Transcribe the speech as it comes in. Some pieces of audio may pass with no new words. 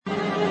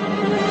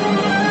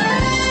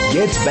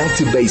Get back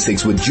to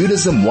basics with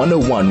Judaism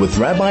 101 with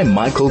Rabbi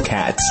Michael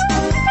Katz.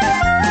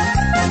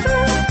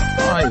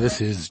 Hi, this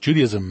is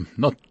Judaism,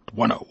 not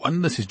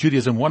 101. This is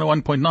Judaism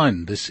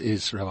 101.9. This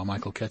is Rabbi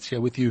Michael Katz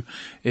here with you.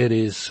 It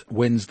is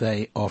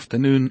Wednesday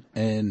afternoon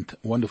and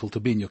wonderful to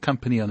be in your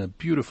company on a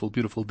beautiful,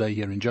 beautiful day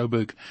here in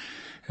Joburg.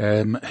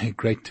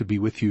 Great to be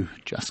with you.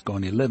 Just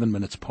gone 11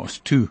 minutes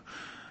past 2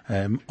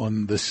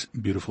 on this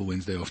beautiful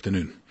Wednesday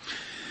afternoon.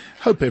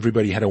 Hope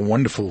everybody had a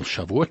wonderful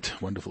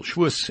Shavuot, wonderful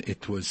Shavuos.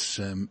 It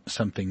was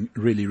something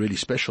really, really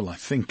special. I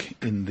think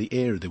in the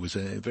air there was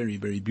a very,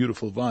 very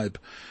beautiful vibe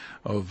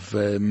of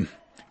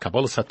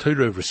Kabbalah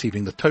HaTorah,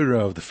 receiving the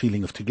Torah, of the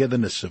feeling of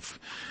togetherness, of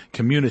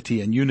community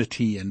and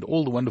unity, and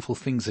all the wonderful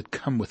things that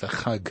come with a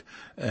Chag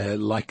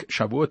like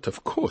Shavuot.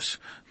 Of course,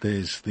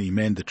 there's the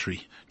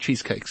mandatory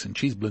cheesecakes and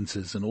cheese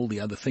blintzes and all the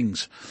other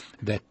things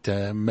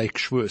that make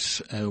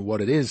Shavuos what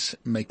it is,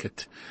 make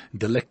it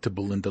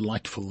delectable and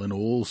delightful, and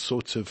all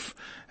sorts of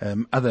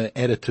other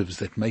additives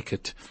that make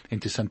it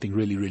into something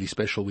really, really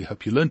special. We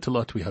hope you learned a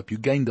lot. We hope you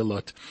gained a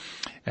lot.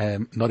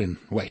 Not in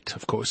weight,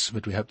 of course,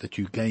 but we hope that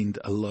you gained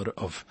a lot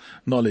of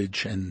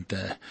knowledge and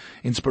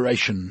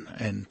inspiration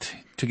and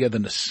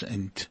togetherness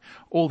and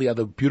all the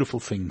other beautiful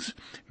things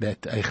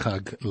that a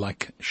Chag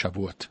like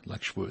Shavuot,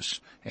 like Shavuos,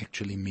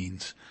 actually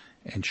means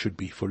and should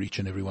be for each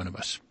and every one of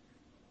us.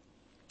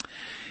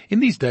 In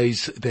these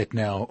days that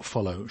now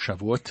follow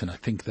Shavuot, and I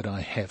think that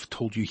I have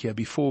told you here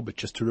before, but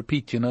just to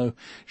repeat,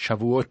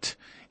 Shavuot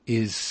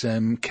is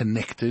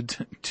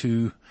connected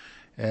to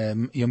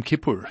Yom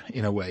Kippur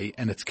in a way,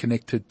 and it's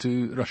connected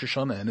to Rosh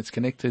Hashanah, and it's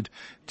connected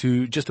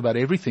to just about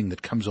everything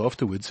that comes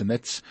afterwards, and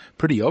that's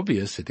pretty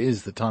obvious. It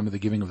is the time of the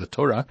giving of the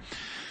Torah.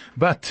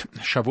 But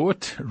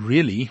Shavuot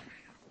really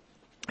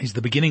is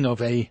the beginning of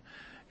a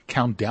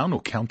countdown or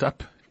count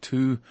up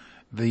to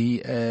the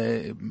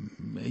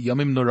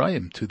Yomim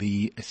Noraim, to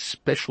the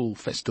special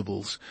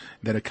festivals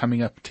that are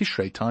coming up,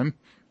 Tishrei time,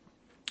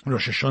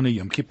 Rosh Hashanah,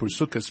 Yom Kippur,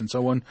 Sukkot, and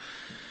so on.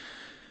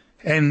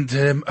 And,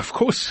 of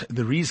course,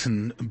 the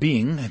reason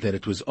being that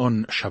it was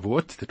on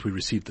Shavuot that we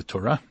received the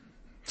Torah.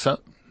 So,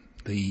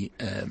 the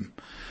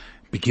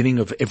beginning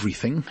of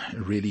everything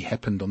really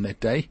happened on that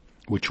day,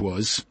 which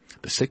was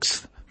the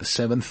 6th, the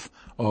 7th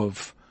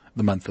of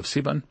the month of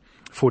Sivan.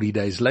 40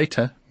 days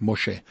later,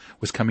 Moshe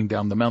was coming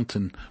down the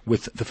mountain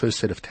with the first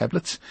set of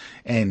tablets,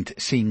 and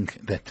seeing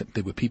that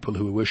there were people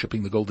who were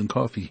worshipping the golden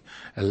calf, he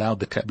allowed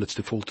the tablets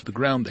to fall to the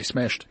ground. They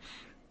smashed.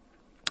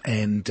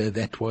 And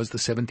that was the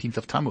 17th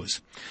of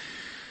Tammuz.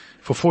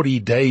 For 40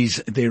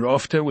 days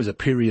thereafter was a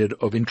period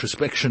of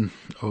introspection,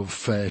 of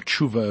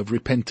tshuva, of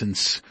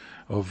repentance,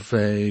 of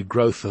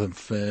growth,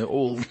 of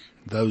all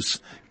those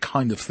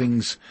kind of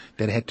things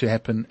that had to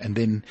happen. And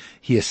then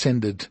he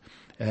ascended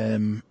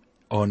on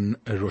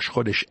Rosh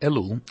Chodesh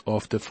Elul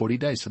after 40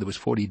 days. So there was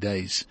 40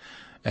 days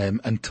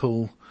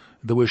until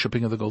the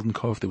worshipping of the golden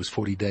calf. There was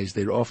 40 days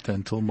thereafter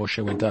until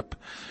Moshe went up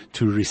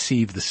to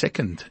receive the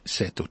second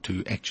set, or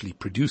to actually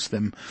produce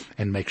them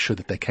and make sure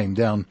that they came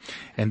down.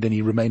 And then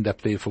he remained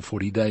up there for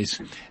 40 days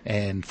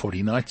and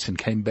 40 nights and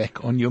came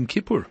back on Yom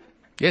Kippur.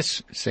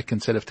 Yes,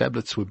 second set of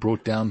tablets were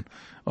brought down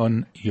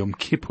on Yom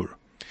Kippur.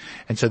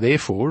 And so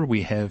therefore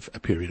we have a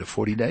period of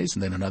 40 days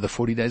and then another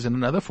 40 days and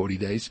another 40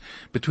 days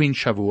between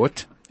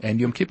Shavuot and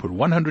Yom Kippur.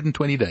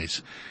 120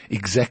 days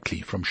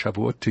exactly from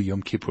Shavuot to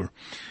Yom Kippur,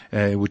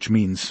 which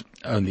means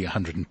only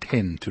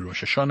 110 to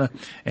Rosh Hashanah.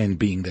 And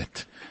being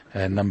that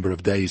a number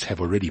of days have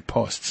already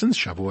passed since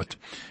Shavuot,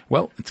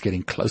 well, it's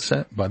getting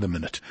closer by the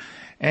minute.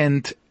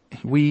 And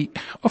we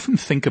often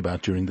think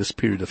about during this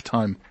period of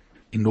time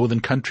in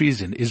northern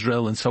countries, in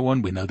Israel and so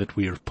on, we know that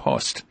we are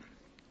past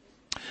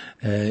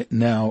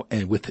now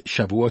with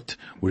Shavuot,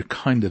 we're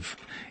kind of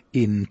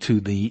into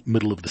the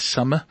middle of the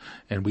summer,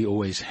 and we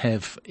always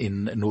have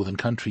in northern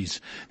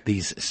countries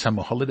these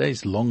summer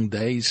holidays, long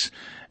days,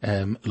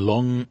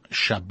 long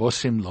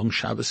Shabbosim, long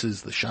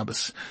Shabboses. The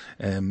Shabbos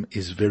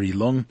is very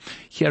long.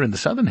 Here in the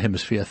southern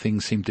hemisphere,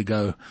 things seem to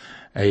go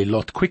a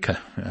lot quicker.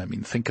 I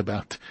mean, think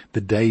about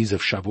the days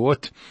of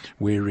Shavuot,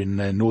 where in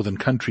northern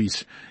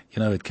countries,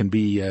 it can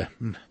be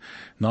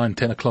 9,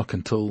 10 o'clock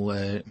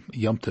until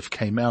Yom Tov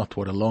came out.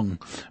 What a long,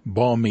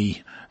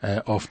 balmy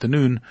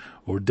afternoon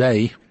or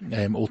day.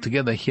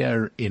 Altogether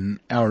here in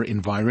our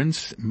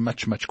environs,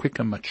 much, much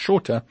quicker, much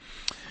shorter.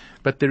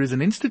 But there is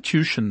an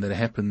institution that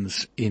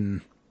happens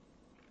in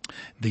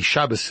the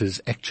Shabbos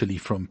is actually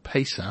from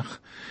Pesach.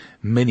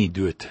 Many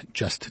do it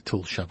just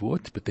till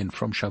Shavuot, but then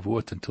from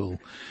Shavuot until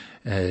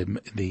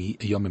the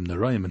Yomim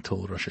Noraim,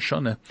 until Rosh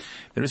Hashanah,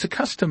 there is a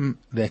custom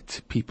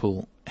that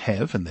people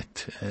have and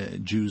that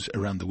Jews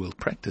around the world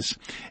practice,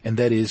 and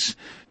that is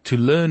to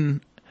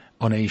learn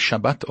on a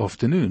Shabbat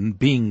afternoon,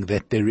 being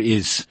that there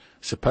is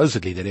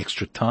supposedly that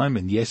extra time,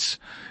 and yes,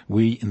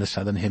 we in the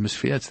southern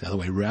hemisphere, it's the other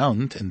way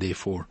round, and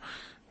therefore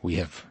we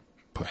have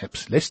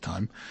perhaps less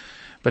time,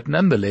 but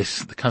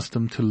nonetheless the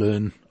custom to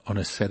learn on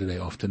a Saturday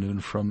afternoon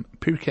from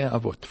Pirkei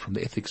Avot, from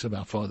the Ethics of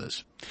Our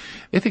Fathers.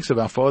 Ethics of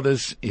Our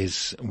Fathers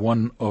is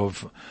one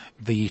of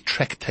the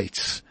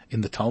tractates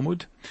in the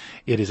Talmud.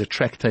 It is a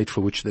tractate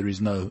for which there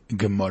is no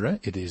Gemara.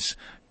 It is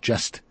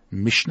just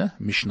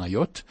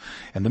Mishnayot,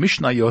 and the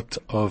Mishnayot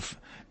of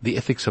the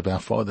ethics of our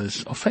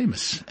fathers are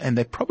famous, and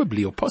they're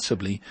probably or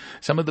possibly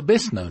some of the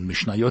best known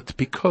Mishnayot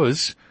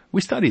because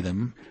we study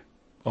them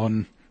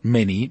on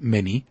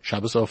many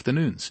Shabbos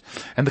afternoons.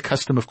 And the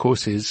custom, of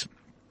course, is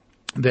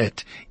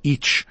that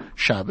each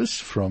Shabbos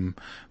from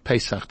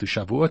Pesach to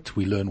Shavuot,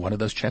 we learn one of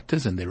those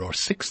chapters, and there are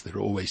 6. There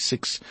are always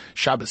 6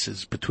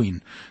 Shabboses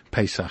between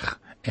Pesach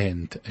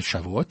and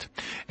Shavuot.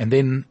 And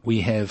then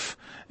we have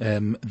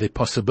the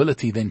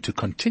possibility then to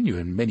continue.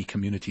 In many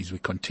communities, we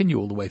continue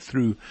all the way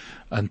through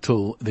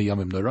until the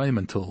Yomim Noraim,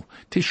 until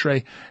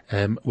Tishrei,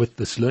 with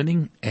this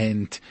learning.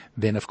 And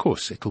then, of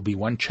course, it will be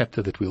one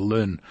chapter that we'll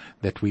learn,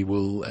 that we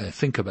will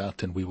think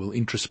about, and we will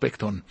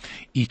introspect on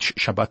each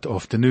Shabbat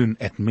afternoon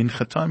at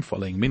Mincha time,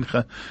 following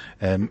Mincha,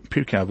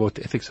 Pirkei Avot,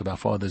 Ethics of Our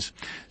Fathers,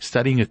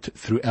 studying it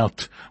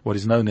throughout what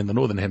is known in the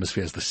Northern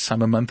Hemisphere as the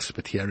summer months,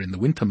 but here in the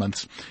winter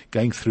months,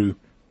 going through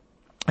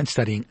and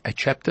studying a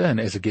chapter. And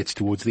as it gets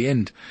towards the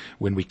end,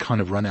 when we kind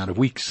of run out of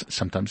weeks,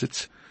 sometimes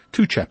it's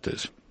 2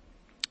 chapters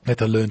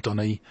that are learnt on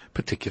a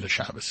particular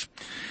Shabbos.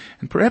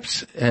 And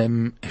perhaps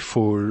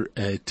for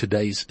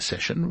today's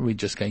session, we're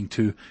just going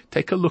to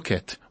take a look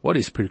at what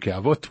is Pirkei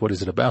Avot, what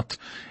is it about,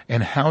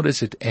 and how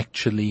does it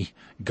actually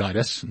guide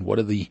us, and what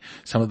are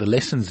some of the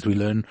lessons that we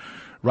learn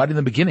right in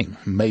the beginning.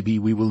 Maybe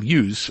we will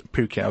use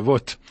Pirkei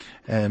Avot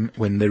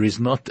when there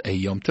is not a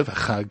Yom Tov, a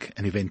Chag,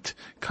 an event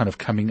kind of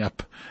coming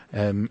up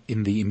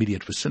in the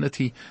immediate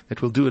vicinity,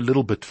 that we'll do a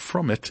little bit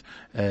from it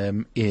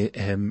in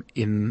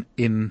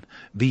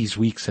these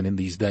weeks and in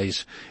these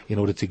days, in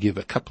order to give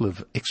a couple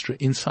of extra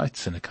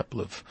insights and a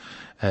couple of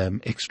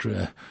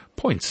extra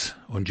points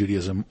on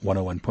Judaism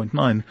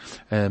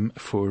 101.9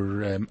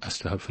 for us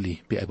to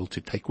hopefully be able to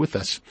take with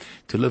us,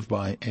 to live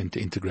by, and to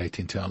integrate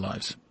into our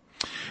lives.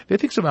 The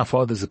ethics of our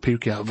fathers, the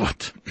Pirkei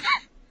Avot.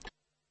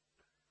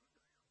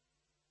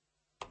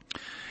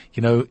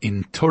 You know,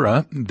 in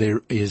Torah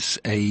there is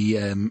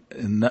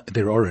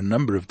there are a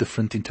number of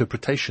different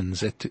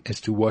interpretations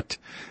as to what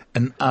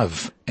an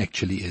Av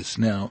actually is.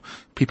 Now,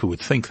 people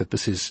would think that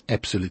this is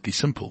absolutely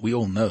simple. We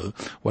all know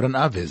what an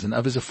Av is. An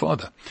Av is a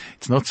father.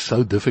 It's not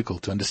so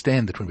difficult to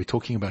understand that when we're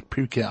talking about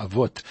Pirkei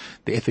Avot,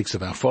 the ethics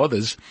of our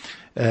fathers,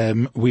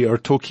 we are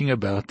talking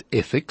about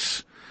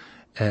ethics.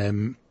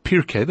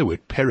 Pirkei, the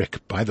word perek,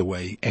 by the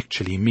way,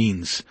 actually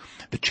means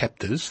the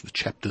chapters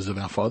of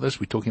our fathers.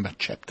 We're talking about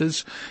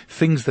chapters,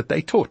 things that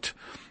they taught.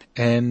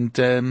 And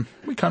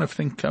we kind of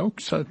think, oh,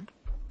 so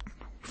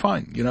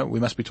fine, we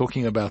must be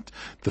talking about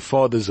the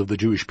fathers of the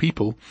Jewish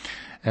people,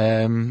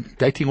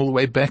 dating all the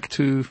way back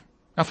to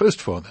our first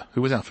father.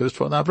 Who was our first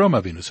father?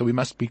 Avraham Avinu. So we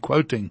must be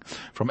quoting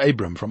from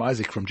Abram, from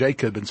Isaac, from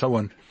Jacob, and so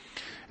on.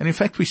 And in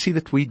fact, we see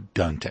that we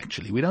don't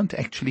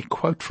actually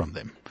quote from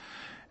them.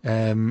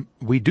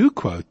 We do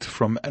quote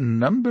from a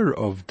number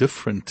of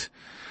different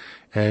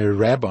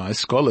rabbis,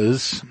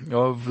 scholars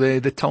of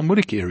the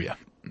Talmudic era.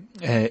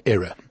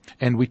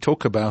 And we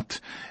talk about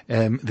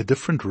the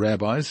different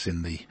rabbis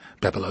in the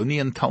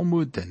Babylonian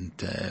Talmud and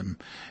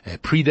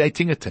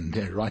predating it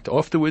and right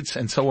afterwards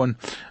and so on,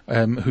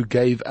 who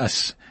gave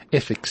us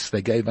ethics,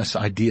 they gave us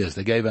ideas,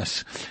 they gave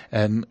us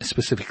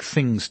specific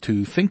things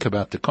to think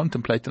about, to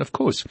contemplate. And of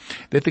course,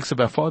 the ethics of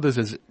our fathers,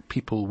 as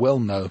people well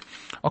know,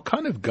 are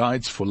kind of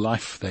guides for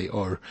life. They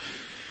are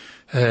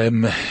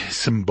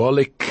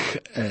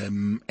symbolic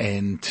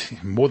and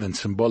more than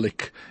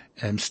symbolic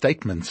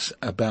statements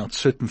about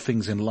certain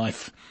things in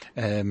life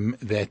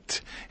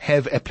that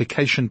have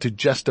application to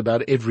just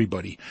about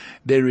everybody.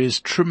 There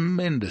is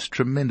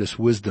tremendous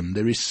wisdom.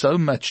 There is so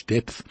much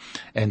depth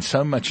and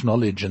so much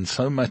knowledge and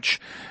so much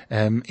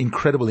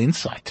incredible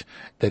insight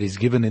that is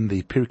given in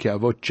the Pirkei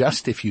Avot.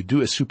 Just if you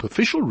do a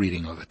superficial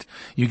reading of it,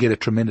 you get a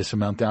tremendous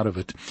amount out of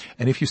it.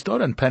 And if you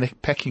start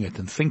unpacking it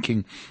and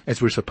thinking,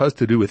 as we're supposed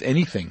to do with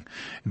anything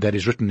that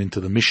is written into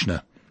the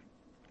Mishnah,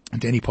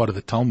 and any part of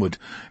the Talmud,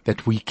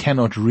 that we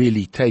cannot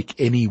really take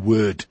any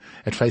word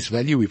at face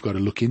value. We've got to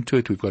look into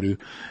it. We've got to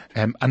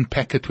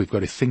unpack it. We've got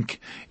to think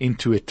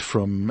into it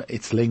from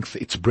its length,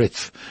 its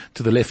breadth,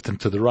 to the left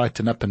and to the right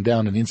and up and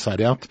down and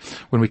inside out.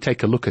 When we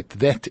take a look at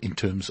that in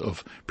terms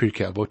of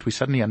Pirkei Avot, we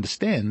suddenly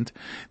understand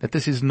that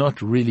this is not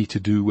really to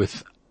do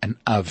with an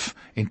Av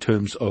in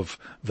terms of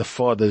the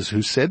fathers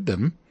who said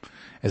them,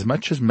 as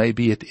much as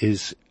maybe it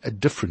is a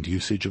different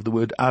usage of the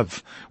word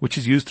Av, which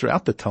is used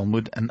throughout the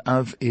Talmud. And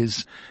Av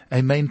is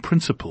a main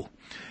principle,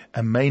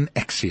 a main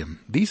axiom.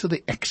 These are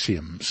the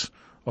axioms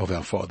of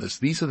our fathers.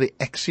 These are the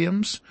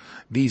axioms.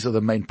 These are the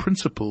main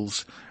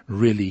principles,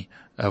 really,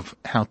 of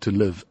how to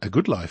live a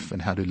good life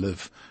and how to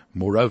live,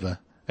 moreover,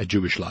 a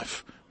Jewish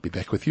life. Be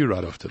back with you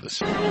right after this.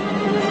 Get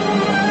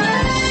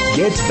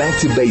back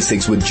to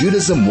basics with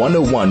Judaism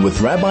 101 with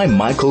Rabbi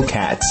Michael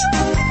Katz.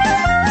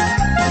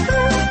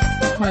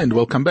 And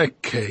welcome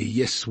back.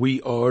 Yes, we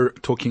are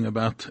talking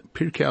about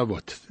Pirkei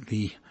Avot,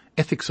 the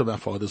ethics of our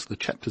fathers, the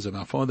chapters of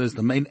our fathers,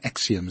 the main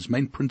axioms,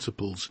 main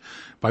principles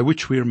by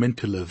which we are meant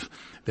to live,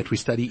 that we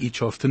study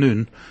each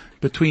afternoon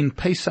between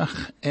Pesach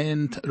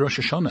and Rosh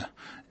Hashanah.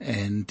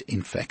 And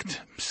in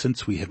fact,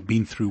 since we have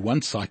been through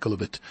one cycle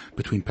of it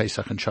between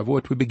Pesach and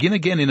Shavuot, we begin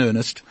again in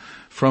earnest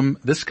from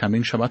this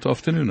coming Shabbat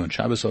afternoon. On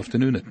Shabbos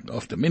afternoon,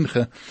 after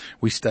Mincha,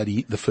 we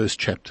study the first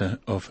chapter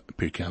of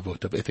Pirkei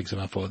Avot, of Ethics of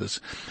Our Fathers.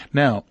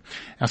 Now,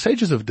 our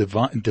sages have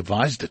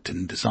devised it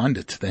and designed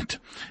it that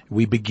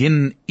we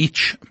begin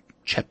each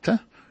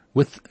chapter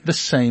with the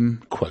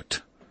same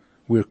quote.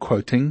 We're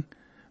quoting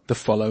the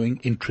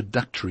following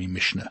introductory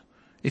Mishnah.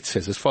 It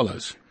says as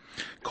follows: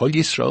 Kol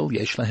Yisrael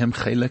yesh lahem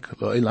chelek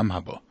v'olam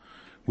haba,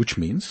 which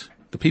means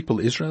the people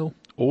Israel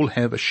all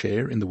have a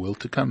share in the world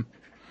to come.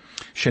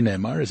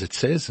 Shenemar, as it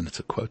says, and it's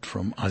a quote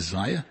from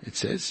Isaiah, it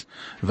says,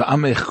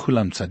 V'amech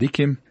kulam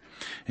tzadikim,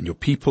 and your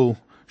people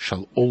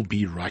shall all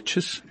be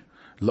righteous.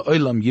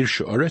 L'olam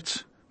yirshu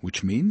oretz,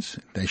 which means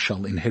they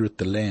shall inherit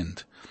the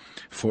land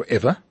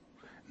forever.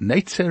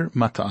 Neitzer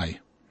matai,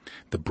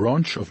 the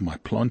branch of my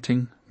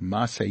planting,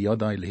 Maaseh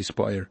yadai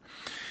lehispoer,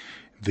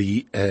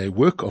 the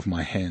work of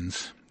my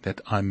hands, that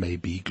I may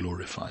be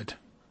glorified.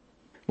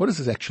 What does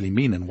this actually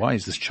mean, and why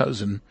is this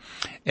chosen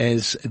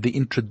as the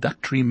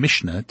introductory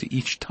Mishnah to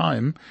each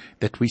time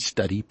that we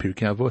study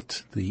Pirkei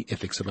Avot, the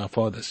Ethics of Our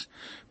Fathers?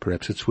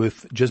 Perhaps it's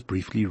worth just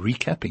briefly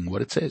recapping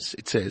what it says.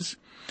 It says,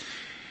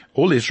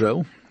 all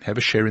Israel have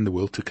a share in the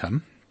world to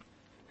come.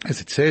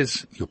 As it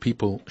says, your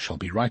people shall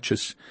be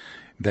righteous.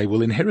 They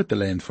will inherit the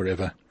land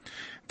forever.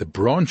 The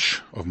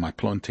branch of my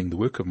planting, the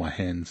work of my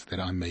hands, that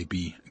I may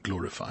be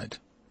glorified.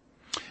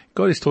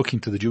 God is talking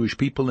to the Jewish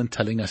people and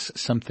telling us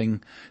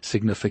something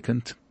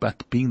significant,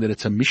 but being that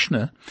it's a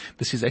Mishnah,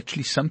 this is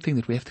actually something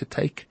that we have to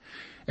take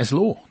as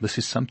law. This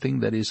is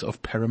something that is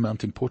of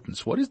paramount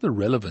importance. What is the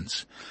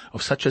relevance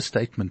of such a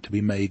statement to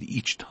be made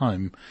each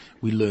time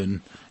we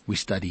learn, we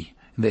study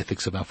the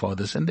Ethics of Our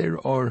Fathers? And there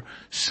are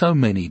so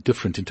many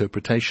different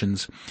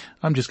interpretations.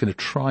 I'm just going to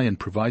try and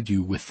provide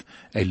you with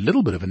a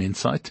little bit of an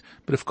insight,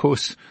 but of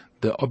course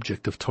the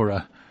object of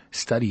Torah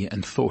study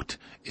and thought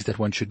is that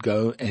one should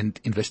go and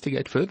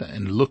investigate further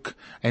and look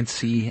and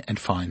see and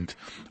find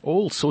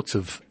all sorts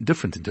of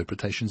different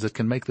interpretations that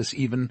can make this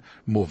even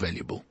more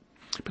valuable.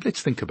 But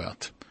let's think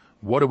about,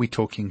 what are we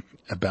talking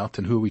about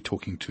and who are we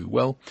talking to?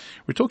 Well,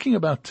 we're talking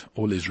about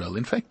all Israel.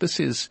 In fact, this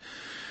is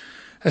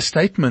a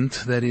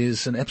statement that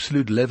is an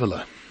absolute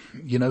leveler.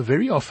 You know,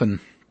 very often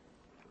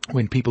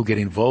when people get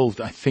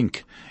involved, I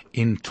think,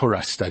 in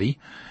Torah study,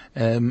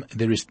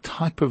 there is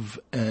type of,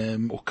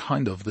 or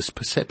kind of this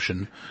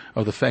perception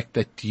of the fact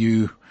that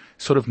you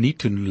sort of need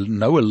to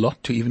know a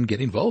lot to even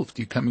get involved.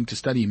 You're coming to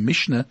study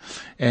Mishnah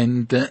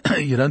and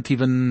you don't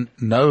even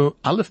know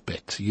Aleph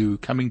Bet. You're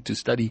coming to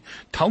study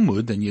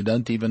Talmud and you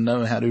don't even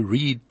know how to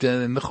read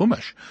in the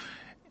Chumash.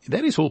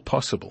 That is all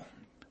possible.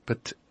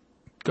 But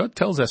God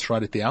tells us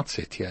right at the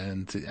outset here,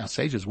 and our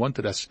sages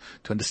wanted us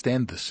to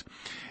understand this,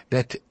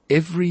 that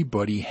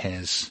everybody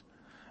has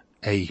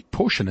a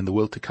portion in the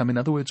world to come. In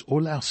other words,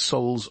 all our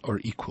souls are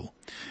equal.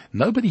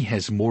 Nobody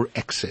has more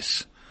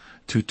access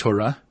to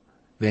Torah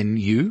than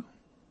you,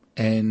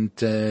 and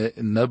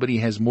nobody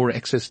has more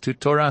access to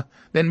Torah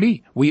than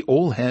me. We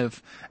all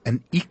have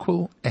an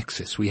equal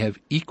access. We have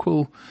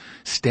equal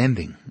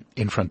standing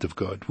in front of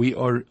God. We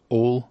are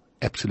all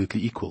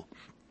absolutely equal.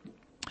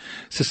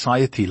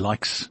 Society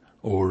likes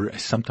or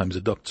sometimes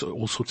adopts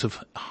all sorts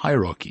of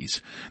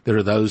hierarchies. There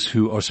are those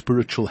who are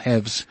spiritual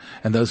haves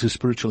and those who are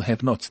spiritual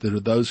have-nots. There are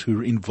those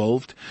who are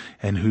involved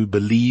and who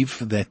believe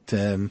that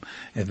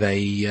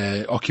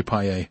they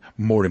occupy a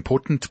more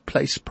important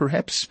place,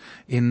 perhaps,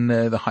 in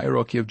the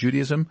hierarchy of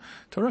Judaism.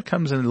 Torah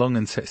comes along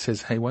and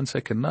says, hey, 1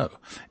 second, no.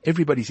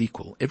 Everybody's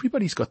equal.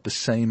 Everybody's got the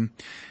same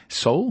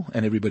soul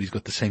and everybody's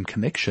got the same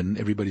connection.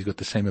 Everybody's got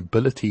the same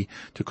ability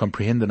to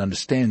comprehend and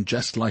understand,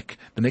 just like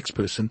the next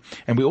person.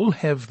 And we all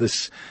have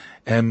this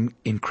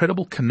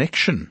incredible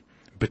connection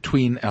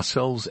between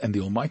ourselves and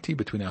the Almighty,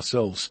 between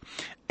ourselves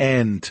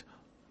and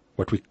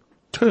what we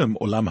term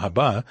Olam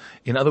Haba.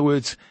 In other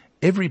words,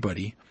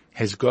 everybody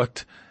has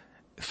got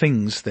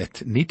things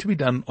that need to be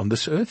done on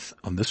this earth,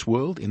 on this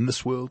world, in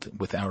this world,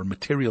 with our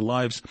material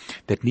lives,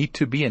 that need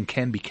to be and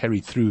can be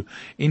carried through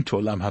into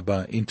Olam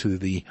Haba, into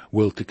the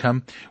world to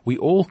come. We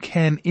all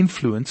can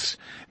influence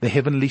the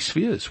heavenly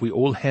spheres. We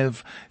all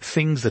have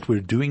things that we're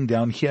doing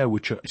down here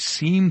which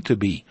seem to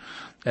be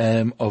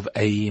of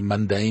a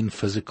mundane,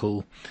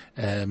 physical,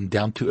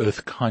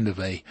 down-to-earth kind of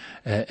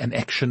an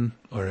action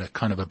or a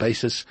kind of a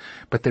basis.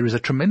 But there is a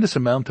tremendous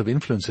amount of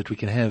influence that we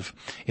can have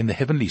in the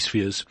heavenly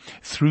spheres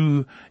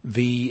through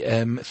the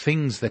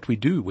things that we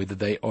do, whether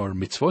they are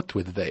mitzvot,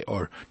 whether they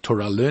are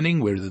Torah learning,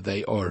 whether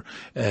they are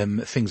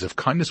things of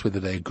kindness, whether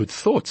they are good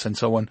thoughts, and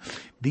so on.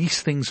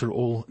 These things are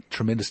all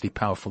tremendously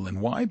powerful.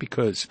 And why?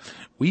 Because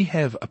we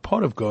have a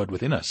part of God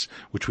within us,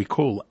 which we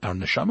call our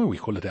neshama, we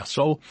call it our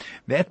soul.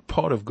 That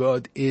part of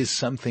God is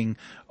something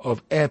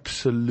of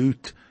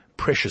absolute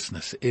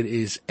preciousness. It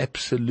is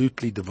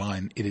absolutely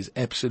divine. It is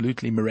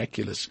absolutely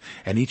miraculous.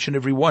 And each and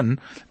every one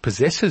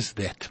possesses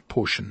that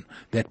portion,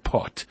 that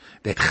part,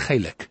 that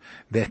chelek,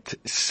 that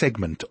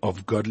segment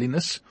of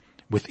godliness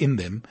within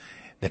them.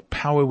 That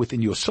power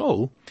within your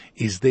soul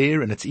is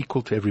there and it's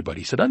equal to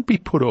everybody. So don't be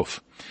put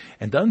off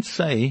and don't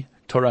say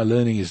Torah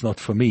learning is not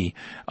for me.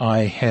 I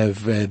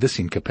have this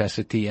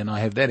incapacity and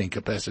I have that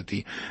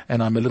incapacity,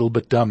 and I'm a little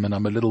bit dumb and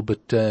I'm a little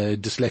bit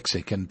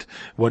dyslexic and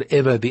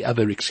whatever the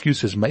other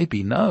excuses may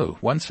be. No,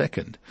 1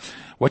 second.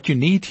 What you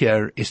need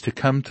here is to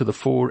come to the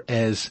fore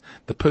as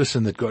the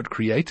person that God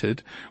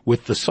created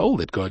with the soul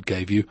that God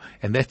gave you,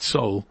 and that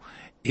soul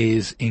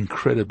is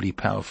incredibly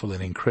powerful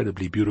and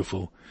incredibly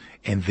beautiful,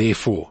 and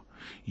therefore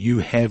you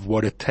have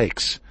what it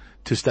takes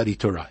to study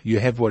Torah. You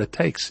have what it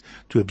takes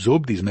to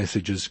absorb these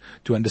messages,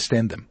 to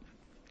understand them.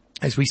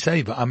 As we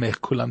say, V'amech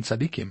kulam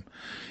tzadikim.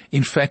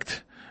 In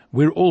fact,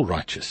 we're all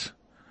righteous.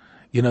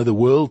 The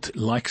world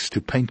likes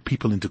to paint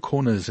people into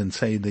corners and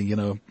say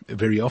that,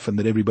 very often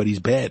that everybody's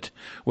bad.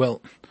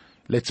 Well,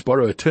 let's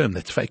borrow a term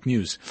that's fake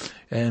news.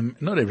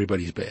 Not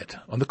everybody's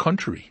bad. On the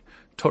contrary,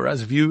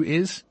 Torah's view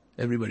is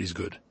everybody's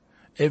good.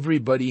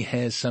 Everybody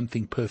has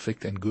something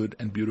perfect and good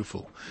and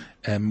beautiful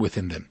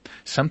within them.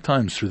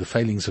 Sometimes through the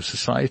failings of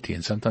society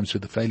and sometimes through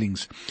the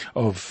failings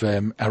of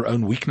our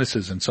own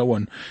weaknesses and so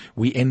on,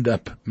 we end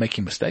up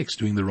making mistakes,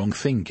 doing the wrong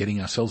thing, getting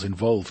ourselves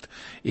involved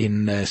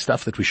in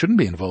stuff that we shouldn't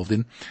be involved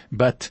in.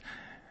 But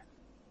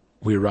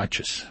we're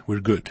righteous. We're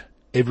good.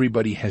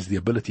 Everybody has the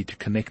ability to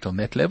connect on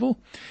that level,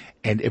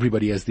 and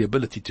everybody has the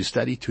ability to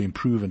study, to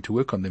improve, and to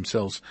work on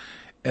themselves.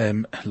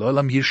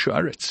 L'olam yirshu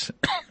aretz.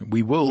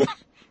 We will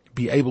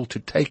be able to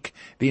take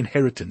the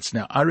inheritance.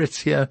 Now,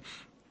 Aretz here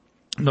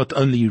not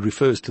only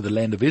refers to the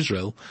land of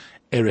Israel,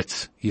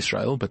 Eretz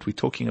Yisrael, but we're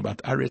talking about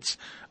Aretz.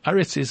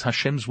 Aretz is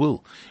Hashem's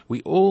will.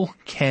 We all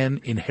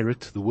can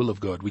inherit the will of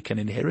God. We can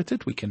inherit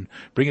it. We can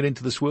bring it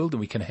into this world,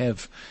 and we can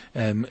have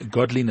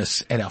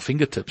godliness at our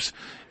fingertips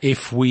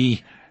if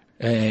we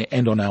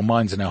and on our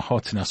minds and our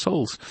hearts and our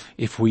souls,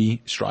 if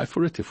we strive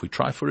for it, if we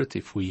try for it,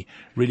 if we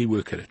really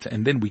work at it.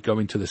 And then we go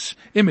into this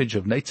image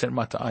of Neitzer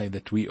Matai,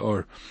 that we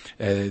are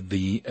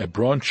the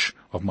branch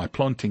of my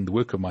planting, the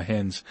work of my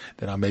hands,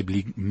 that I may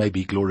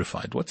be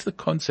glorified. What's the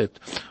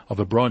concept of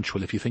a branch?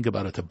 Well, if you think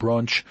about it, a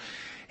branch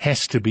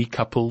has to be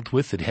coupled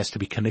with, it has to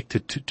be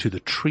connected to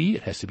the tree,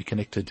 it has to be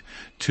connected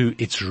to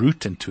its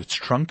root and to its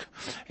trunk.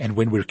 And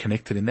when we're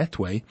connected in that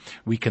way,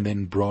 we can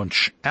then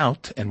branch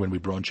out, and when we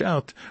branch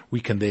out, we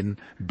can then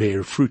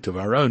bear fruit of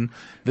our own.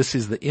 This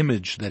is the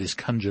image that is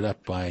conjured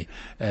up by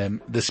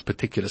this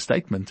particular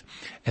statement,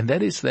 and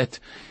that is that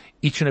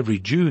each and every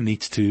Jew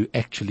needs to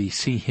actually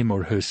see him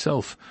or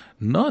herself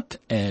not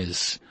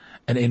as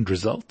an end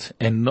result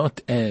and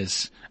not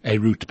as a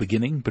root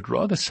beginning, but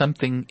rather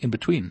something in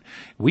between.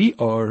 We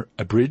are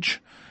a bridge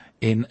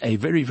in a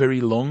very,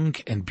 very long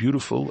and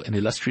beautiful and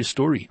illustrious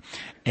story.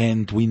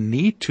 And we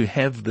need to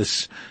have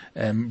this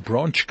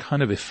branch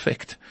kind of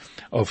effect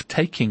of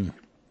taking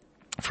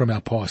from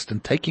our past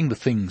and taking the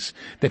things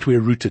that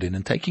we're rooted in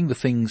and taking the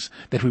things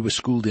that we were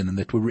schooled in and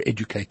that we were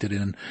educated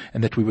in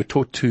and that we were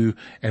taught to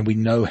and we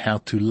know how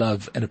to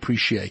love and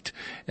appreciate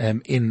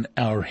in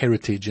our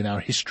heritage, in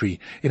our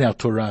history, in our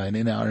Torah and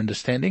in our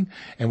understanding.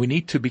 And we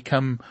need to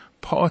become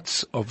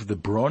parts of the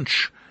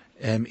branch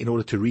in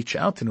order to reach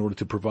out, in order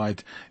to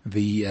provide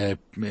the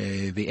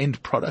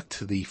end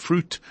product, the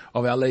fruit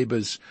of our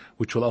labors,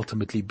 which will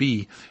ultimately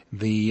be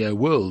the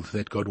world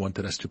that God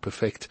wanted us to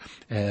perfect,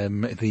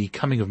 the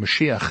coming of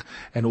Mashiach,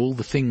 and all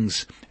the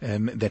things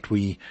that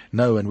we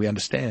know and we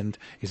understand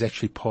is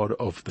actually part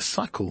of the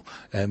cycle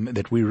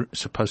that we're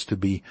supposed to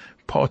be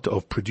part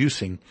of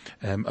producing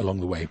along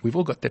the way. We've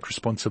all got that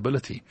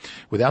responsibility.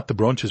 Without the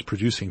branches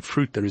producing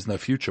fruit, there is no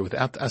future.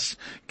 Without us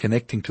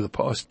connecting to the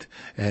past,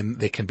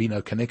 there can be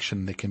no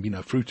connection, there can be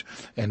no fruit,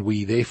 and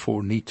we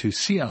therefore need to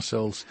see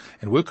ourselves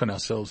and work on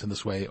ourselves in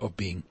this way of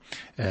being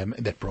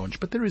that branch.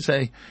 But there is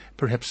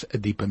perhaps a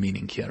deeper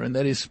meaning here, and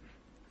that is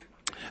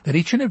that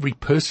each and every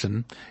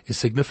person is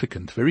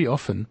significant. Very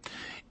often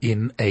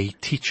in a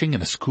teaching,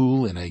 in a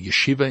school, in a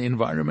yeshiva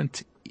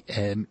environment,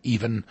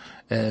 even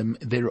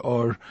there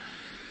are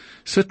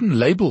certain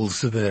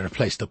labels that are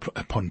placed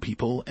upon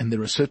people, and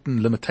there are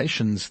certain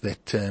limitations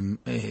that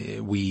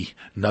we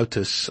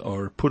notice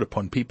are put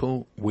upon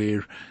people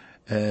where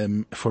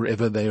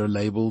forever they are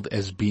labeled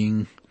as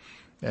being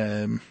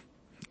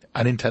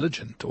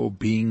unintelligent or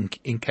being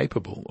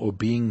incapable or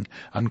being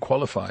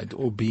unqualified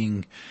or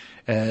being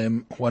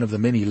one of the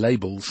many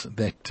labels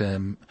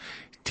that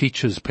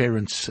teachers,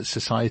 parents,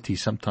 society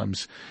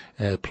sometimes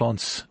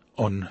plants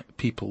on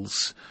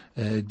people's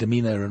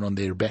demeanor and on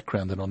their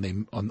background and on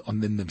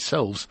them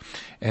themselves,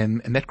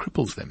 and that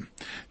cripples them.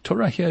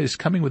 Torah here is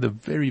coming with a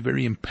very,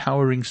 very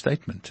empowering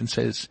statement and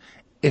says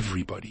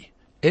everybody,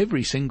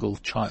 every single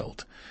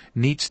child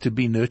needs to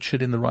be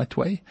nurtured in the right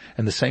way,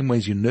 and the same way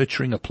as you're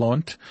nurturing a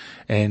plant,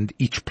 and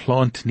each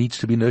plant needs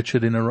to be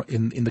nurtured in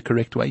the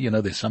correct way.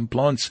 There's some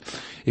plants,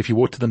 if you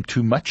water them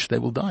too much, they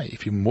will die.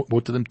 If you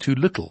water them too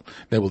little,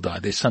 they will die.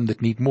 There's some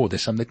that need more.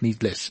 There's some that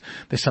need less.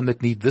 There's some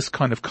that need this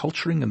kind of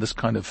culturing and this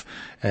kind of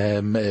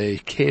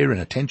care and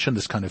attention,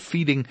 this kind of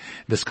feeding,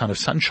 this kind of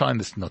sunshine.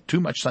 There's not too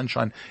much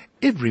sunshine.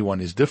 everyone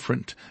is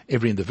different,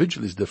 every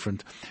individual is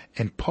different,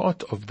 and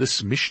part of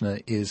this Mishnah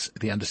is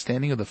the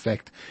understanding of the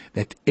fact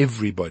that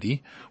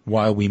everybody,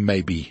 while we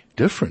may be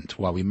different,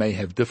 while we may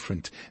have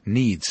different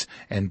needs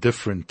and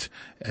different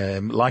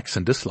likes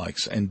and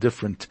dislikes and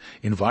different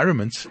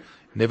environments,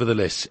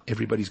 nevertheless,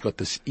 everybody's got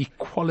this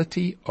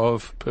equality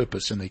of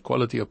purpose, and the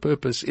equality of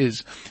purpose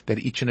is that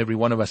each and every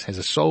one of us has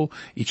a soul,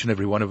 each and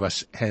every one of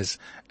us has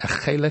a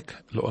chelek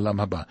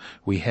le'olam haba.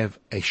 We have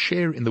a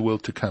share in the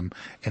world to come,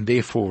 and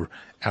therefore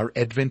our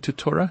advent to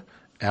Torah,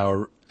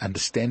 our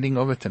understanding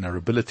of it, and our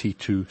ability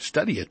to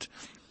study it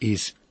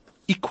is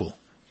equal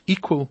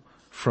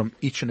from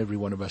each and every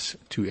one of us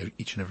to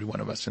each and every one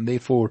of us. And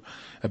therefore,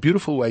 a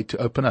beautiful way to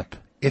open up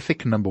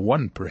ethic number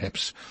 1,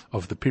 perhaps,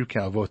 of the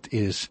Pirkei Avot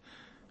is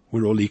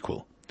we're all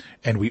equal,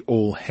 and we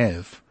all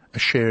have a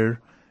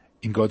share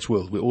in God's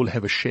world. We all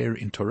have a share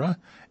in Torah,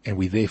 and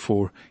we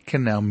therefore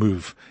can now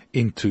move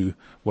into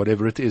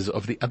whatever it is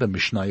of the other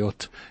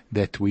Mishnayot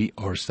that we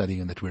are studying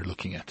and that we're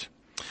looking at.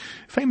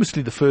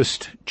 Famously, the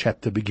first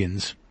chapter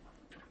begins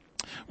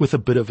with a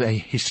bit of a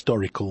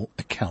historical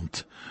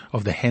account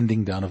of the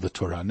handing down of the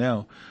Torah.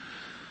 Now,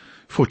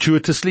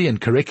 fortuitously and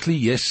correctly,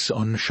 yes,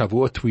 on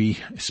Shavuot we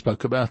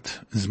spoke about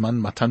Zman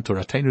Matan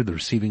Toratenu, the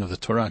receiving of the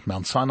Torah at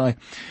Mount Sinai,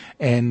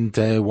 and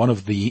one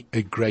of the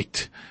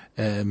great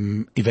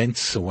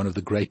events, or one of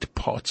the great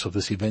parts of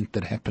this event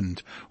that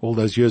happened all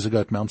those years ago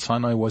at Mount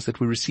Sinai was that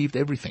we received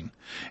everything.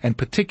 And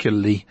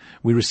particularly,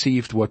 we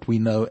received what we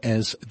know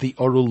as the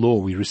oral law.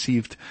 We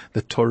received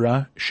the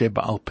Torah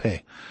Sheba'al Peh,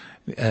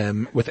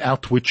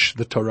 without which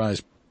the Torah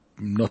is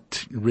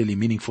not really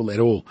meaningful at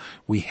all.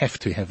 We have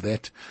to have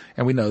that,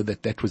 and we know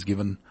that that was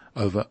given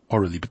over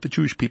orally. But the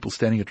Jewish people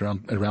standing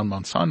around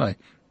Mount Sinai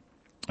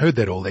heard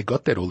that all, they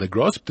got that all, they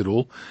grasped it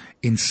all.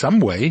 In some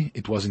way,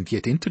 it wasn't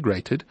yet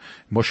integrated.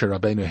 Moshe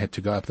Rabbeinu had to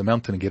go up the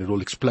mountain and get it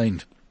all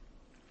explained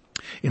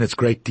in its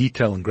great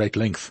detail and great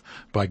length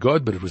by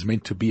God, but it was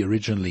meant to be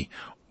originally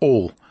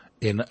all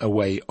in a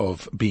way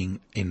of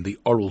being in the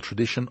oral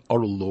tradition,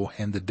 oral law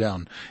handed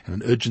down, and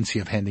an urgency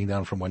of handing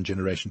down from one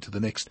generation to the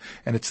next.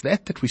 And it's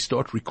that we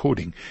start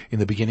recording in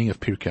the beginning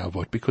of Pirkei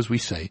Avot, because we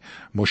say,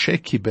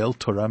 Moshe kibel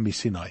Torah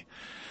miSinai.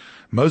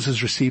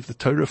 Moses received the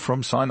Torah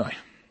from Sinai.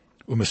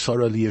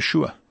 Umasara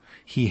liYeshua.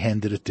 He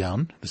handed it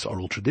down, this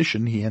oral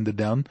tradition, he handed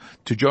down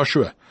to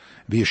Joshua.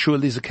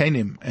 V'Yeshua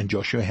liZakanim, and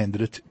Joshua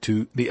handed it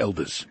to the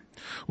elders.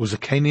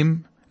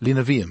 UZakanim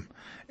liNaviim,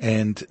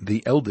 and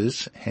the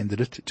elders handed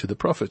it to the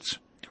prophets.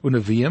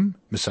 Unaviim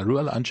misaru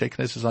al anshe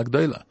knesses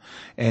agdola,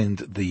 and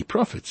the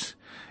prophets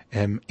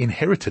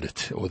inherited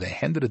it, or they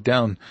handed it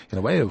down in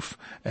a way of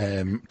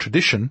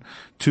tradition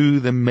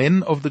to the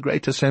men of the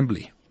great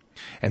assembly.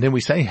 And then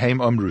we say, Haim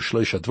Amru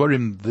Shloisha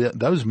Dvorim,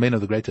 those men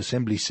of the great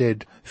assembly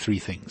said 3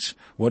 things.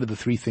 What are the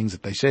 3 things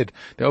that they said?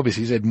 They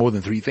obviously said more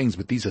than 3 things,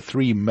 but these are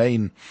 3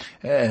 main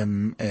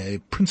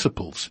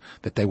principles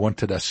that they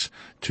wanted us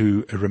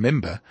to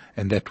remember.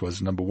 And that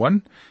was, number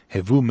 1,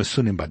 Hevu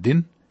Masunim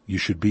Badin, you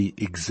should be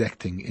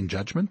exacting in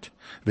judgment.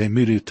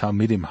 Ve'emiru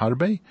Talmidim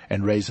Harbe,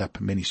 and raise up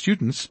many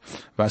students.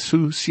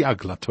 Vasu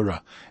Siag la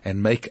Torah,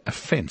 and make a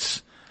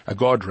fence, a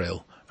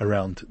guardrail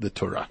around the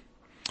Torah.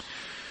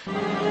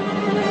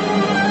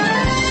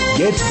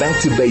 Get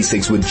back to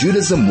basics with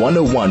Judaism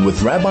 101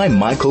 with Rabbi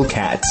Michael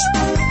Katz.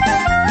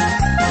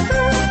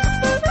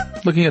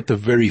 Looking at the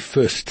very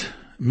first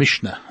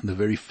Mishnah, the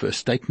very first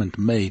statement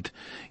made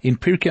in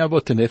Pirkei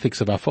Avot and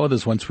Ethics of Our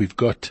Fathers, once we've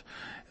got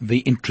the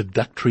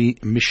introductory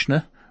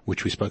Mishnah,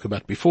 which we spoke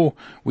about before,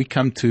 we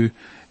come to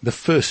the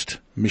first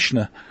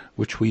Mishnah,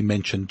 which we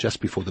mentioned just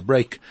before the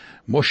break,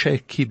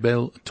 Moshe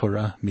kibel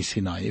Torah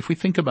miSinai. If we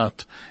think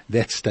about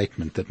that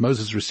statement, that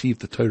Moses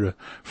received the Torah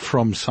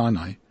from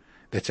Sinai,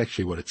 that's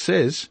actually what it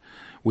says.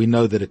 We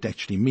know that it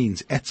actually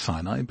means at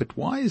Sinai, but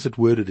why is it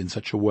worded in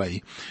such a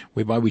way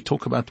whereby we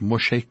talk about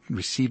Moshe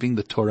receiving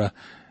the Torah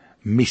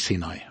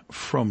miSinai,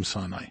 from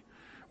Sinai?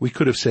 We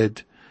could have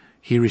said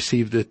he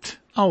received it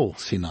al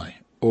Sinai,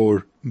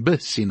 or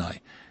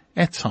b'Sinai,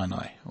 at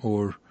Sinai,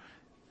 or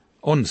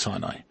on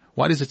Sinai.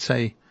 Why does it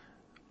say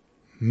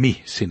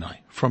mi Sinai,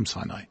 from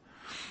Sinai?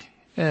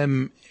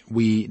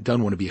 We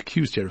don't want to be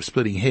accused here of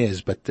splitting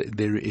hairs, but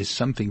there is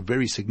something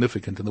very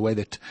significant in the way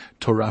that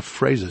Torah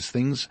phrases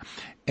things,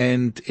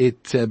 and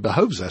it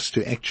behoves us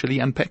to actually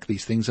unpack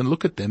these things and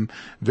look at them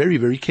very,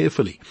 very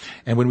carefully.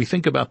 And when we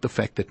think about the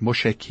fact that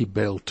Moshe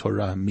kibel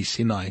Torah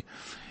miSinai,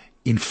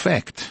 in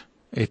fact,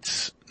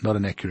 it's not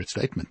an accurate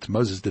statement.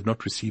 Moses did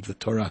not receive the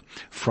Torah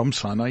from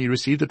Sinai, he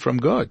received it from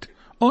God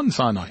on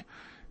Sinai.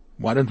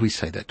 Why don't we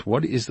say that?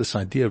 What is this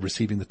idea of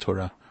receiving the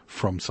Torah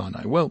from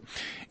Sinai? Well,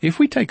 if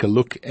we take a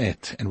look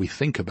at and we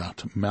think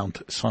about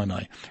Mount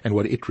Sinai and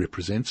what it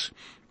represents,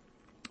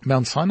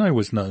 Mount Sinai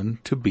was known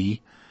to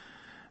be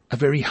a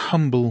very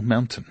humble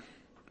mountain.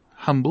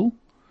 Humble,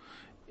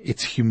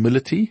 its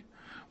humility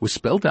was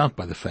spelled out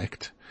by the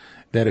fact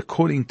that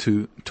according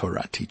to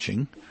Torah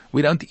teaching,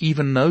 we don't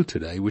even know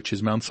today which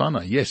is Mount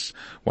Sinai. Yes,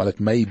 while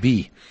it may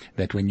be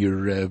that when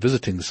you're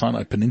visiting the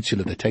Sinai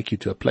Peninsula, they take you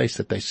to a place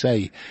that they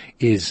say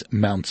is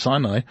Mount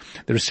Sinai.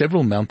 There are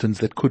several mountains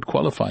that could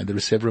qualify. There are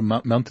several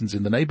mountains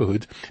in the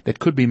neighborhood that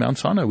could be Mount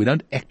Sinai. We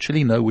don't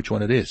actually know which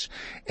one it is.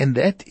 And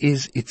that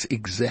is its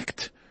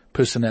exact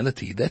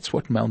personality. That's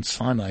what Mount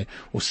Sinai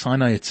or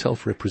Sinai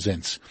itself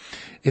represents.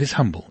 It is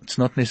humble. It's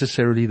not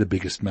necessarily the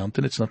biggest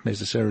mountain. It's not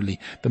necessarily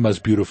the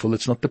most beautiful.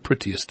 It's not the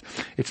prettiest.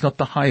 It's not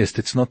the highest.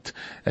 It's not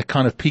a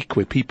kind of peak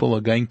where people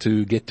are going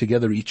to get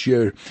together each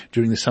year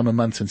during the summer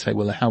months and say,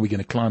 well, how are we going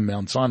to climb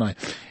Mount Sinai?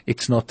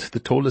 It's not the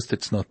tallest.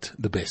 It's not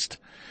the best.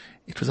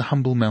 It was a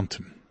humble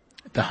mountain.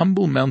 The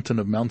humble mountain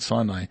of Mount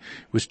Sinai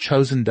was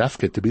chosen,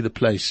 Dafka, to be the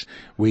place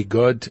where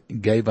God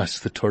gave us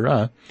the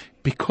Torah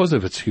because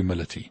of its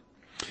humility.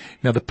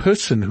 Now, the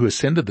person who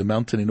ascended the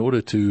mountain in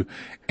order to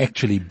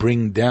actually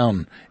bring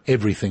down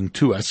everything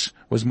to us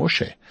was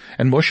Moshe.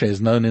 And Moshe is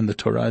known in the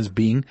Torah as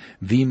being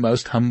the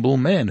most humble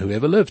man who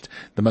ever lived,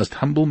 the most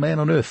humble man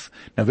on earth.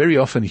 Now, very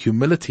often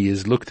humility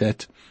is looked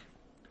at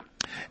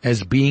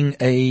as being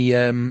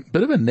a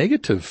bit of a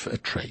negative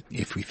trait.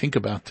 If we think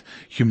about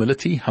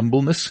humility,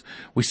 humbleness,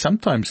 we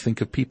sometimes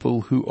think of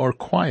people who are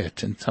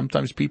quiet and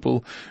sometimes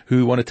people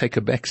who want to take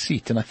a back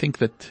seat. And I think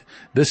that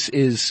this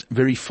is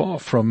very far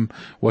from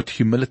what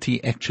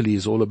humility actually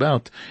is all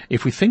about.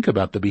 If we think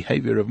about the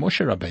behavior of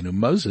Moshe Rabbeinu,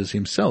 Moses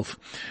himself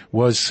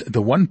was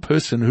the one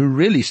person who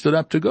really stood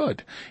up to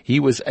God. He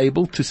was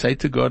able to say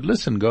to God,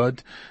 listen,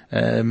 God,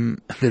 there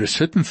are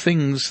certain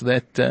things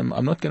that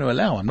I'm not going to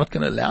allow. I'm not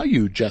going to allow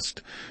you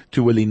just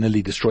to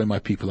willy-nilly destroy my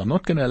people. I'm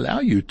not going to allow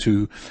you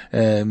to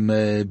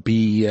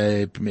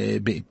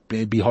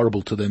be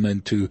horrible to them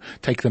and to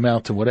take them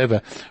out and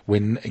whatever,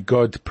 when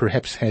God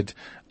perhaps had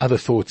other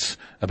thoughts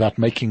about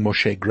making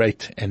Moshe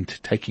great and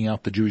taking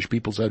out the Jewish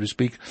people, so to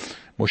speak.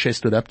 Moshe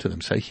stood up to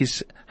them. So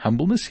his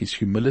humbleness, his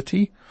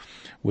humility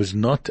was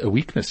not a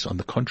weakness. On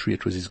the contrary,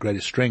 it was his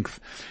greatest strength.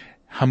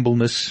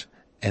 Humbleness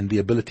and the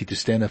ability to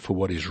stand up for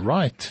what is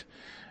right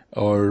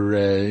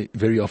are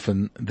very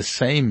often the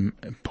same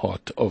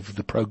part of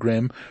the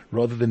program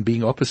rather than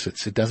being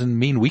opposites. It doesn't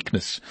mean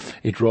weakness.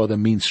 It rather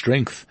means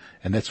strength.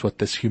 And that's what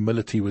this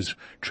humility was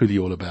truly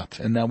all about.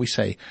 And now we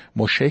say,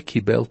 Moshe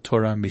kibel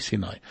Torah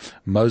misinai.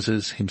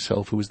 Moses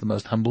himself, who was the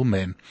most humble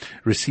man,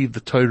 received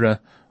the Torah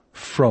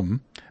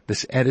from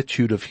this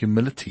attitude of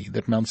humility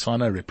that Mount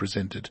Sinai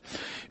represented,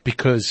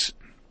 because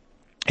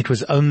it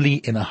was only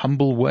in a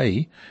humble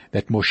way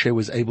that Moshe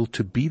was able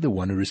to be the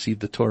one who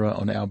received the Torah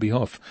on our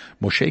behalf.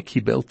 Moshe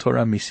kibel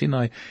Torah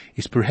misinai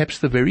is perhaps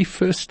the very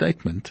first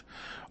statement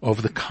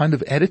of the kind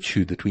of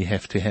attitude that we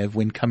have to have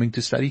when coming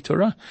to study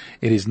Torah.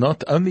 It is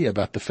not only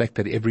about the fact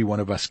that every one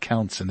of us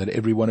counts and that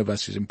every one of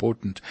us is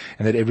important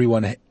and that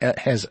everyone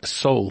has a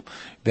soul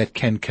that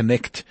can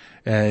connect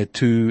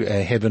to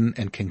heaven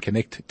and can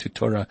connect to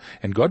Torah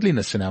and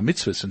godliness and our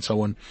mitzvahs and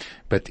so on.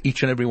 But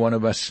each and every one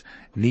of us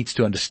needs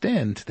to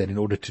understand that in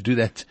order to do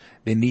that,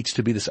 there needs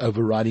to be this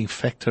overriding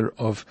factor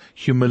of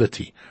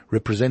humility,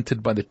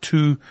 represented by the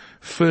two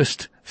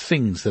first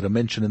things that are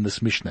mentioned in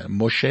this Mishnah,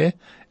 Moshe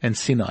and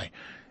Sinai.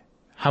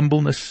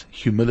 Humbleness,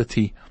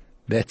 humility,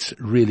 that's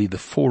really the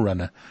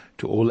forerunner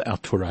to all our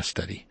Torah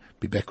study.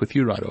 Be back with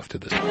you right after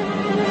this.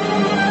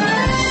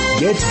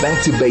 Get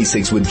back to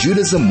basics with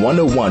Judaism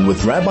 101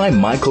 with Rabbi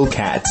Michael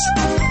Katz.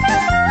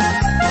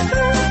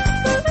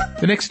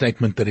 The next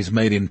statement that is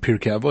made in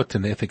Pirkei Avot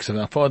in the Ethics of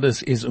Our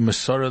Fathers is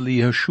Umasara li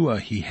Yehoshua.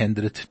 He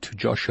handed it to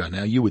Joshua.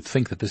 Now you would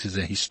think that this is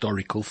a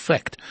historical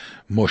fact.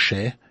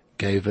 Moshe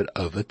gave it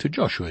over to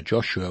Joshua.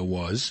 Joshua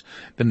was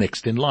the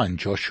next in line.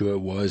 Joshua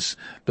was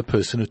the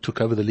person who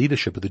took over the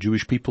leadership of the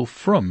Jewish people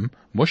from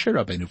Moshe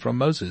Rabbeinu, from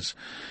Moses.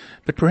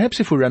 But perhaps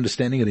if we're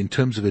understanding it in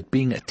terms of it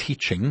being a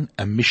teaching,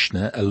 a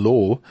Mishnah, a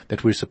law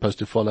that we're supposed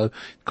to follow, it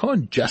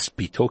can't just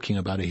be talking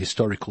about a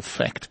historical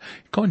fact.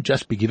 It can't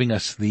just be giving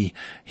us the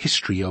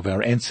history of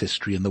our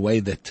ancestry and the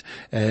way that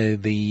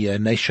the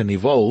nation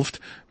evolved,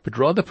 but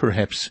rather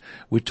perhaps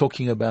we're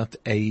talking about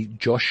a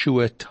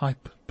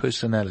Joshua-type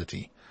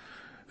personality.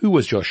 Who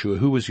was Joshua?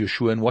 Who was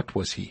Yeshua? And what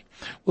was he?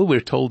 Well,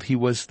 we're told he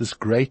was this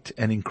great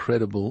and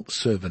incredible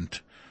servant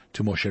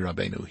to Moshe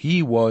Rabbeinu.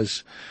 He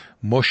was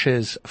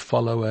Moshe's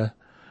follower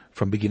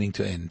from beginning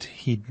to end.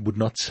 He would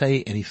not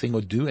say anything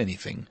or do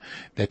anything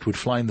that would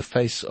fly in the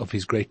face of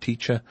his great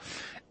teacher.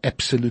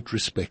 Absolute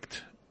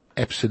respect,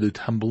 absolute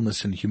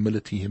humbleness and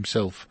humility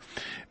himself,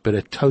 but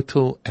a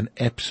total and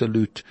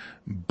absolute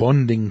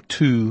bonding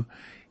to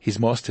his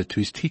master, to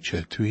his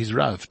teacher, to his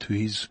Rav, to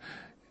his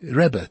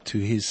Rebbe, to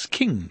his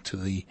king, to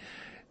the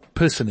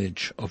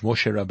personage of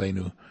Moshe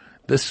Rabbeinu.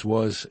 This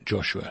was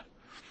Joshua.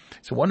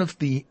 So one of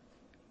the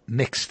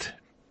next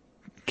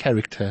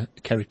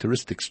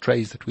characteristics,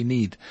 traits that we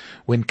need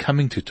when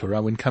coming to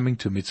Torah, when coming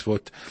to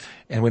mitzvot,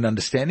 and when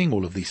understanding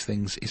all of these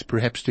things is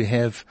perhaps to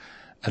have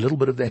a little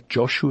bit of that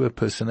Joshua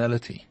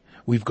personality.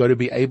 We've got to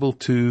be able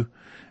to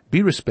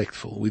be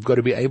respectful. We've got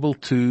to be able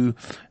to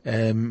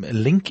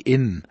link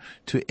in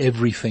to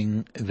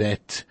everything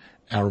that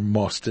our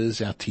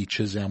masters, our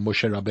teachers, our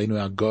Moshe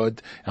Rabbeinu, our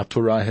God, our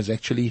Torah has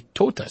actually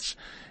taught us.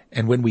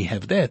 And when we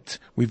have that,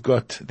 we've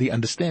got the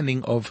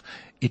understanding of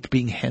it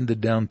being handed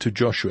down to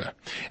Joshua.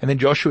 And then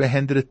Joshua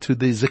handed it to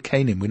the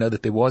Zakanim. We know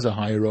that there was a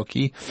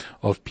hierarchy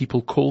of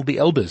people called the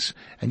elders.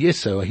 And yes,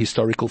 so a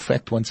historical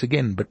fact once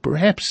again, but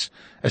perhaps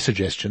a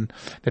suggestion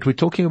that we're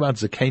talking about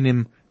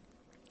Zakanim.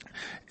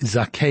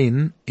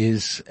 Zaken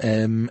is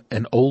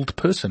an old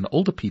person,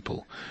 older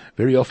people.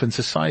 Very often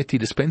society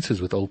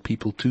dispenses with old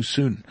people too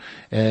soon.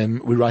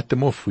 We write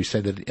them off. We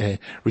say that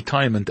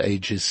retirement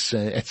age is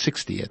at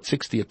 60. At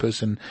 60, a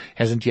person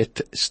hasn't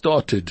yet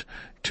started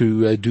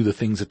to do the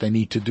things that they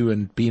need to do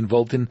and be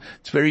involved in.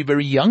 It's very,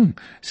 very young,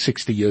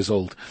 60 years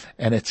old.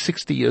 And at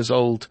 60 years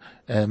old,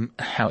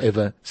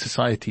 however,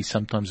 society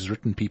sometimes has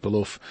written people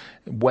off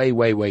way,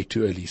 way, way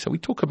too early. So we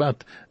talk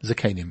about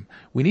Zakanim.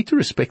 We need to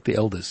respect the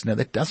elders. Now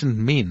that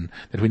doesn't mean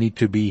that we need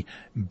to be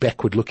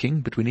backward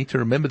looking, but we need to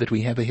remember that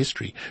we have a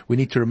history. We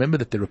need to remember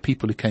that there are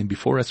people who came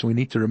before us, and we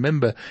need to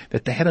remember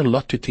that they had a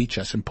lot to teach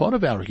us. And part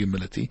of our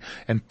humility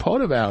and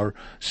part of our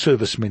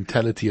service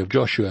mentality of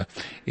Joshua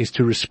is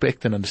to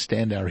respect and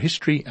understand our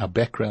history, our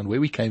background,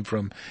 where we came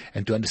from,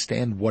 and to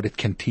understand what it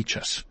can teach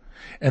us.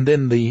 And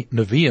then the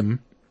Nevi'im,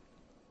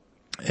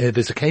 the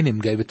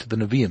Zakanim gave it to the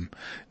Nevi'im.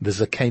 The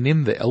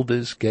Zakanim, the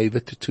elders, gave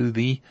it to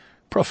the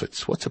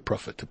prophets. What's a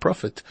prophet? A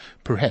prophet,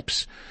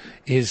 perhaps,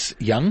 is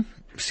young,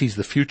 sees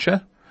the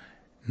future,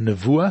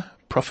 nevuah,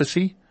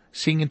 prophecy,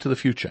 seeing into the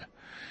future.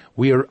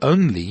 We are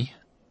only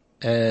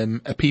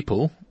a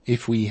people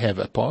if we have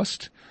a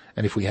past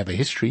and if we have a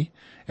history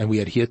and we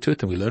adhere to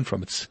it and we learn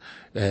from its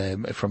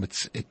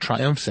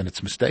triumphs and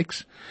its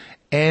mistakes.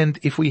 And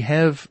if we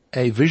have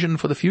a vision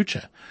for the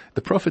future,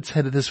 the prophets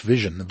had this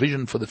vision, a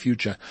vision for the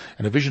future.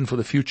 And a vision for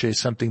the future is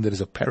something that is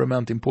of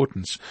paramount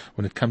importance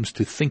when it comes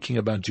to thinking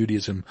about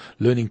Judaism,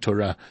 learning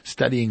Torah,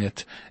 studying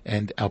it,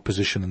 and our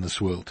position in this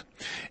world.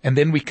 And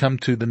then we come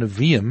to the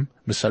Nevi'im,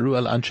 Mesaru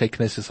al Anshe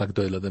Knesset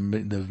HaGdolah. The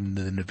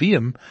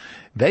Nevi'im,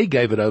 they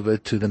gave it over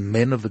to the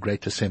men of the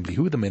Great Assembly.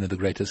 Who were the men of the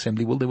Great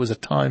Assembly? Well, there was a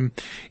time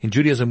in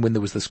Judaism when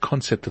there was this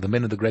concept of the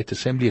men of the Great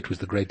Assembly. It was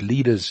the great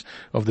leaders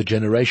of the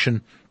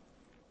generation.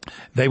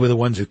 They were the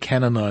ones who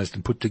canonized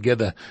and put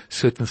together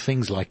certain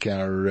things like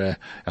our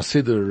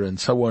Siddur and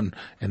so on,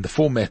 and the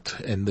format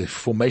and the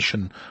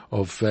formation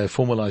of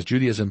formalized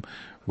Judaism.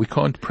 We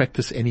can't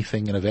practice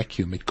anything in a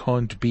vacuum. It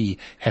can't be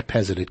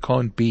haphazard. It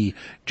can't be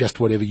just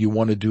whatever you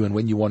want to do and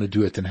when you want to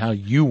do it and how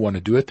you want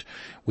to do it.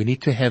 We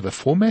need to have a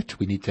format.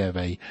 We need to have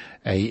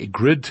a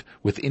grid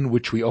within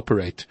which we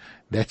operate.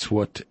 That's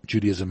what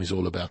Judaism is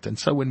all about. And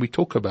so when we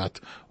talk about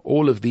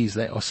all of these,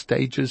 they are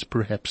stages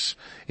perhaps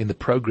in the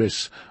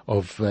progress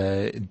of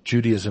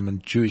Judaism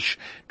and Jewish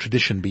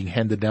tradition being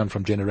handed down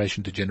from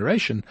generation to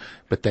generation,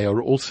 but they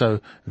are also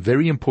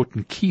very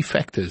important key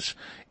factors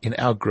in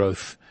our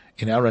growth,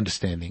 in our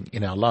understanding,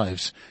 in our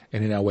lives,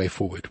 and in our way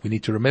forward. We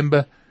need to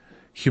remember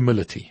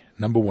humility,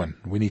 number one.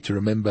 We need to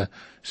remember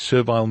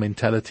servile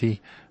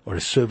mentality or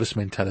a service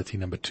mentality,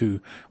 number two.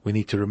 We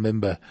need to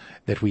remember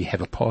that we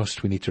have a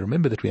past. We need to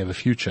remember that we have a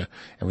future.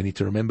 And we need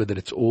to remember that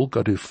it's all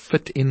got to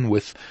fit in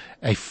with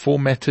a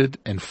formatted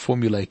and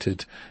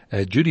formulated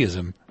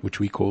Judaism, which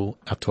we call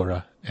our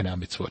Torah and our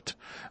mitzvot.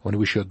 I want to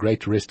wish you a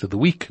great rest of the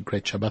week, a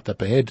great Shabbat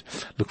up ahead.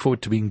 Look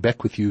forward to being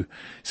back with you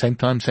same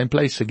time, same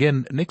place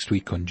again next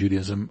week on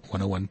Judaism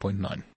 101.9.